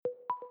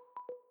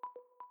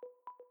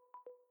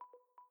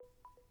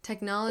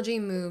Technology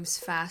moves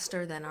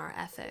faster than our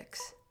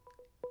ethics.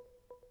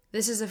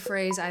 This is a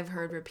phrase I've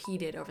heard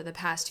repeated over the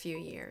past few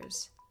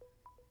years.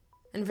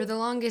 And for the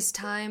longest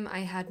time, I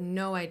had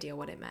no idea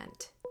what it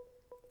meant.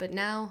 But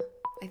now,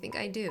 I think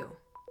I do.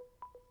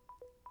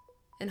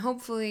 And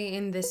hopefully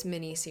in this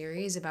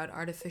mini-series about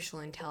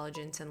artificial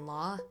intelligence and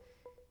law,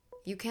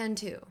 you can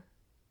too.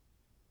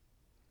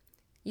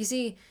 You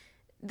see,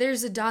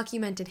 there's a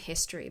documented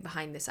history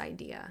behind this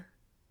idea.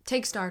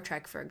 Take Star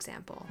Trek, for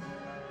example.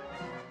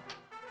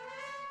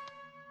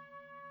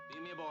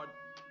 Beam me aboard.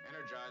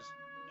 Energize.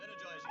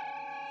 Energizing.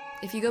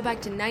 If you go back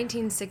to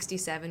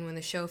 1967 when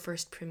the show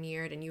first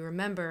premiered and you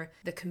remember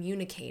the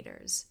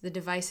communicators, the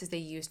devices they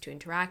used to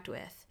interact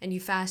with, and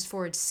you fast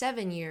forward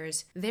 7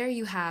 years, there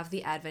you have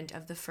the advent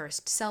of the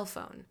first cell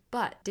phone.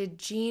 But did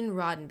Gene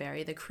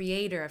Roddenberry, the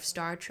creator of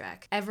Star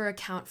Trek, ever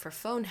account for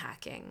phone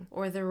hacking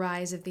or the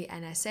rise of the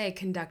NSA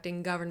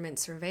conducting government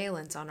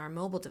surveillance on our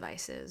mobile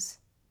devices?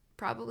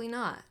 Probably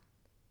not.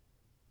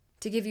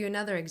 To give you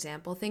another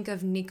example, think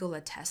of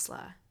Nikola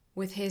Tesla.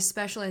 With his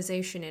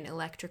specialization in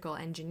electrical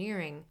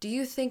engineering, do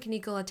you think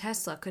Nikola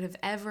Tesla could have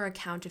ever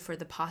accounted for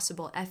the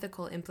possible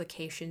ethical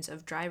implications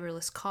of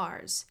driverless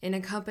cars in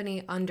a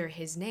company under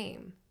his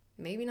name?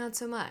 Maybe not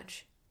so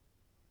much.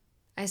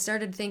 I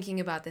started thinking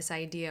about this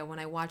idea when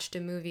I watched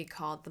a movie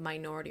called The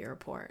Minority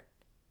Report.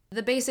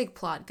 The basic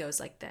plot goes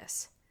like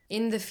this.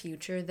 In the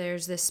future,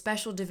 there's this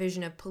special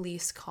division of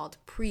police called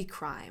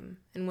pre-crime,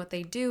 and what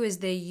they do is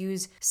they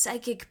use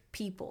psychic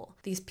people,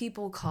 these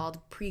people called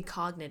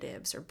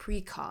precognitives or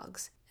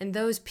precogs, and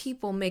those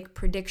people make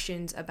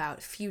predictions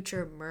about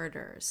future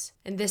murders.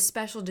 And this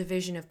special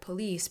division of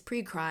police,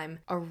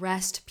 pre-crime,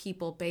 arrest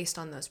people based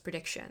on those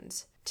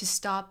predictions to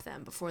stop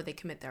them before they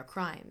commit their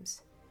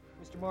crimes.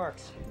 Mr.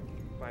 Marks,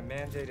 by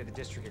mandate of the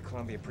District of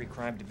Columbia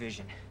Pre-Crime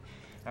Division,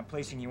 I'm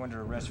placing you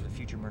under arrest for the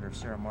future murder of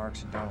Sarah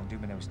Marks and Donald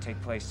Dubin that was to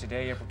take place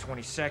today, April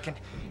 22nd,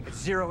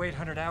 at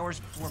 0800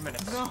 hours, 4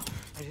 minutes. No,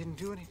 I didn't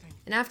do anything.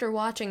 And after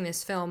watching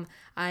this film,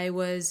 I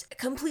was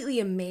completely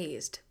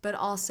amazed, but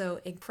also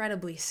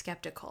incredibly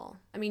skeptical.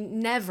 I mean,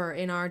 never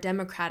in our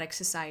democratic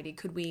society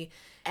could we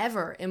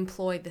ever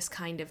employ this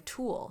kind of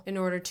tool in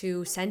order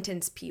to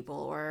sentence people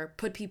or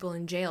put people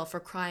in jail for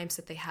crimes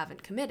that they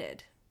haven't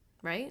committed,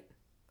 right?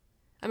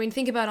 I mean,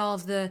 think about all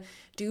of the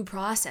due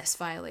process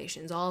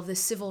violations, all of the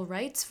civil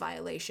rights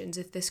violations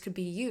if this could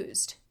be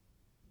used.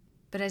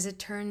 But as it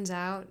turns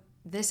out,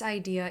 this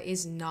idea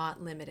is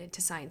not limited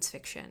to science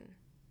fiction.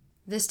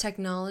 This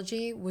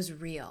technology was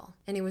real,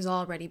 and it was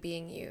already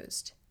being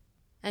used.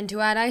 And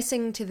to add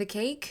icing to the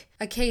cake,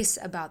 a case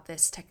about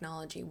this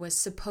technology was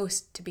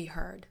supposed to be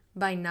heard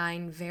by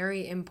 9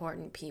 very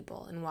important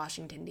people in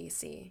Washington,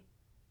 D.C.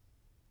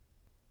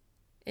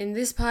 In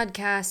this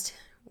podcast,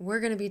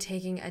 we're going to be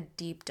taking a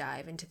deep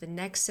dive into the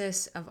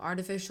nexus of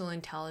artificial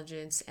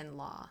intelligence and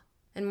law,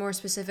 and more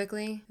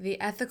specifically,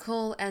 the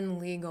ethical and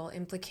legal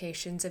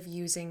implications of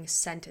using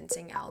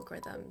sentencing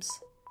algorithms.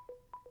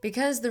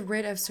 Because the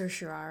writ of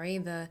certiorari,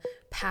 the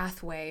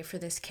pathway for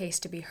this case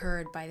to be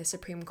heard by the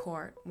Supreme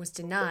Court, was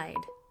denied,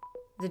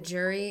 the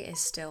jury is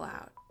still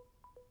out.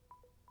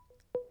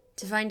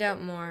 To find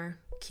out more,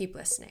 keep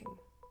listening.